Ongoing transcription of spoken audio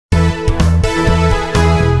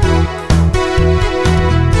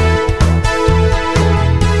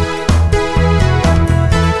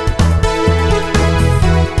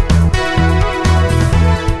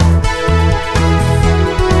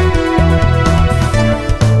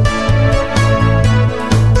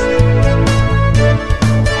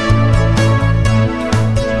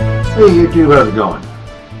Hey YouTube, how's it going?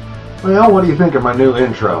 Well, what do you think of my new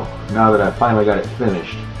intro, now that I finally got it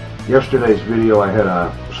finished? Yesterday's video I had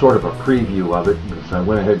a sort of a preview of it, because I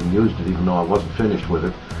went ahead and used it even though I wasn't finished with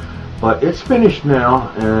it. But it's finished now,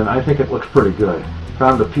 and I think it looks pretty good.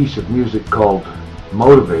 Found a piece of music called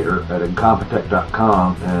Motivator at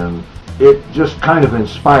incompetech.com, and it just kind of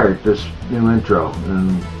inspired this new intro,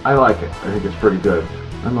 and I like it. I think it's pretty good.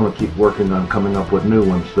 I'm going to keep working on coming up with new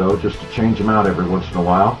ones though, just to change them out every once in a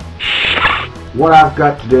while. What I've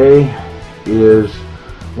got today is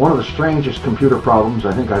one of the strangest computer problems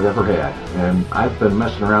I think I've ever had, and I've been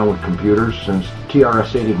messing around with computers since the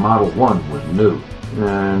TRS-80 Model 1 was new.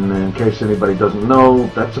 And in case anybody doesn't know,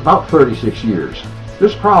 that's about 36 years.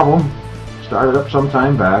 This problem started up some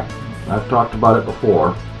time back. I've talked about it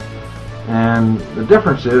before. And the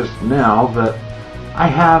difference is now that I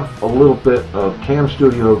have a little bit of Cam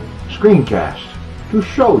Studio screencast to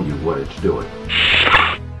show you what it's doing.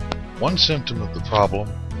 One symptom of the problem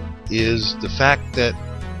is the fact that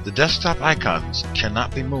the desktop icons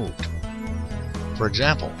cannot be moved. For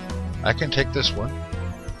example, I can take this one,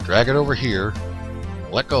 drag it over here,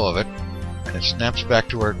 let go of it, and it snaps back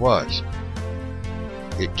to where it was.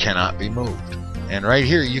 It cannot be moved. And right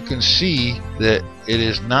here you can see that it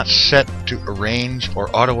is not set to arrange or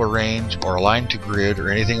auto-arrange or align to grid or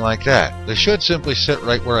anything like that. They should simply sit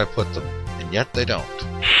right where I put them, and yet they don't.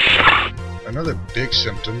 Another big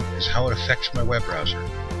symptom is how it affects my web browser.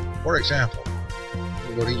 For example,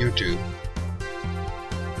 we'll go to YouTube,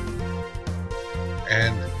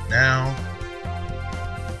 and now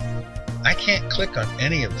I can't click on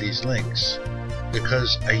any of these links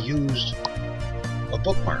because I used a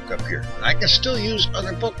bookmark up here. I can still use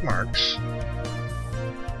other bookmarks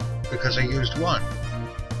because I used one,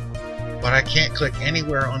 but I can't click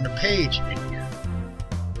anywhere on the page in here.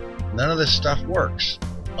 None of this stuff works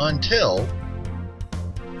until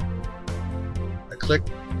I click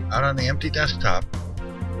out on the empty desktop,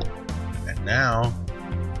 and now,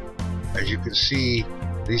 as you can see,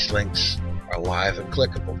 these links are live and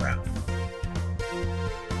clickable now,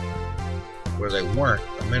 where they weren't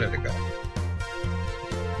a minute ago.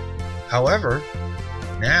 However,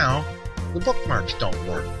 now the bookmarks don't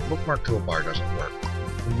work. The bookmark toolbar doesn't work.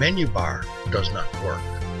 The menu bar does not work.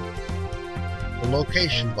 The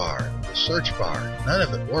location bar, the search bar, none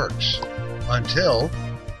of it works until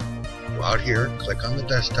go out here, click on the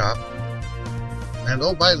desktop, and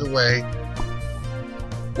oh, by the way,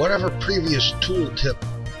 whatever previous tooltip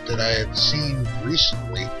that I had seen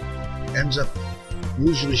recently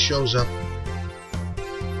usually shows up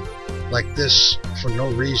like this for no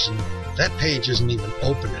reason. That page isn't even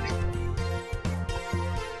open anymore.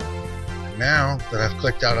 And now that I've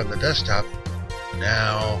clicked out on the desktop,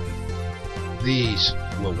 now these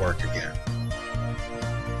will work again.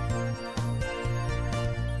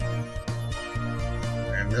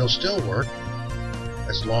 And they'll still work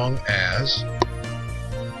as long as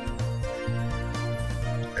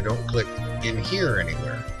I don't click in here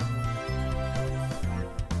anywhere.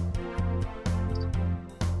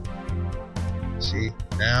 See,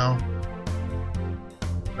 now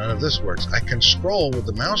none of this works. I can scroll with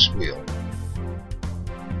the mouse wheel,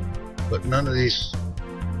 but none of these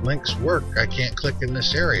links work. I can't click in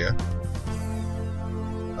this area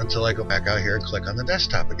until I go back out here and click on the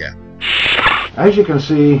desktop again. As you can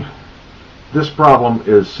see, this problem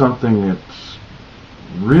is something that's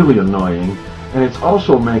really annoying, and it's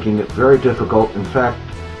also making it very difficult, in fact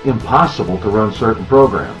impossible, to run certain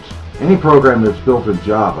programs. Any program that's built in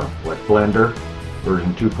Java, like Blender,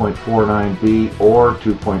 version 2.49b or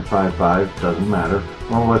 2.55, doesn't matter.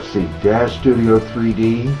 Well, let's see, Jazz Studio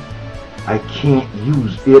 3D, I can't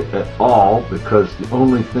use it at all because the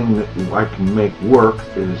only thing that I can make work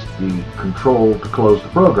is the control to close the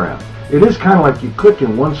program. It is kind of like you click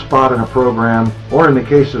in one spot in a program, or in the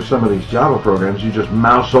case of some of these Java programs, you just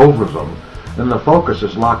mouse over them, and the focus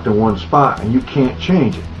is locked in one spot, and you can't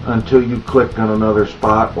change it until you click on another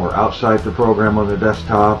spot or outside the program on the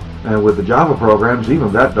desktop. And with the Java programs,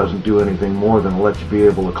 even that doesn't do anything more than let you be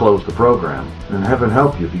able to close the program. And heaven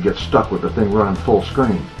help you if you get stuck with the thing running full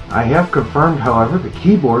screen. I have confirmed, however, the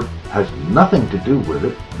keyboard has nothing to do with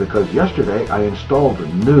it, because yesterday I installed a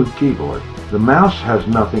new keyboard. The mouse has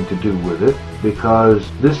nothing to do with it, because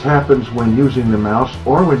this happens when using the mouse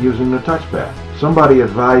or when using the touchpad. Somebody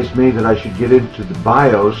advised me that I should get into the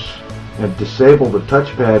BIOS and disable the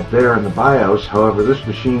touchpad there in the BIOS. However, this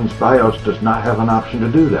machine's BIOS does not have an option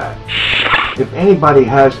to do that. If anybody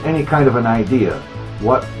has any kind of an idea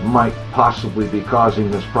what might possibly be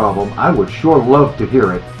causing this problem, I would sure love to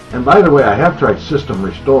hear it. And by the way, I have tried System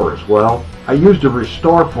Restore as well. I used a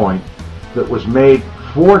restore point that was made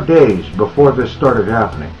 4 days before this started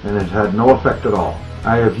happening, and it had no effect at all.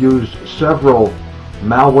 I have used several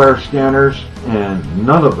malware scanners, and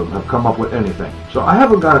none of them have come up with anything. So I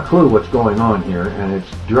haven't got a clue what's going on here, and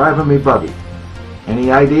it's driving me buggy.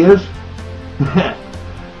 Any ideas?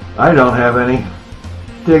 I don't have any.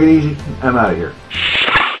 Take it easy. I'm out of here.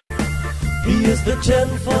 He is the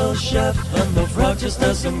tenfold chef, and the frog just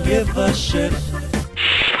doesn't give a shit.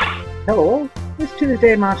 Hello, it's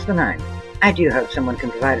Tuesday, March the 9th. I do hope someone can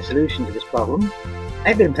provide a solution to this problem.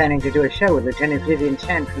 I've been planning to do a show with Lieutenant Vivian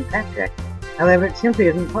Chan from FactCheck. However, it simply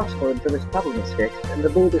isn't possible until this problem is fixed, and the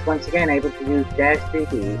board is once again able to use Dash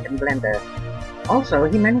 3D and Blender. Also,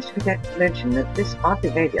 he managed to forget to mention that this odd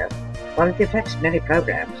behavior, while it affects many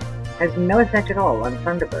programs, has no effect at all on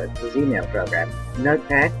Thunderbird, his email program,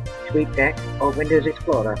 Notepad, TweetDeck, or Windows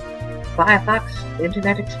Explorer. Firefox,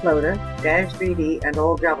 Internet Explorer, Dash 3D, and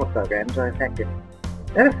all Java programs are affected.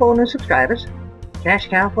 There are 4 new subscribers: Cash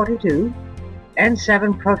Cow 42,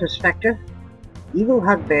 N7 Protospector, Evil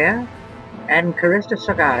Hugbear, and Carista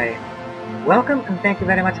Sagari. Welcome, and thank you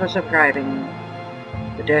very much for subscribing.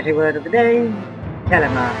 The dirty word of the day: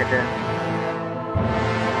 telemarketer.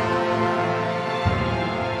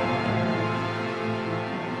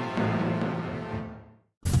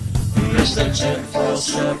 He is the tenfold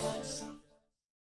chef,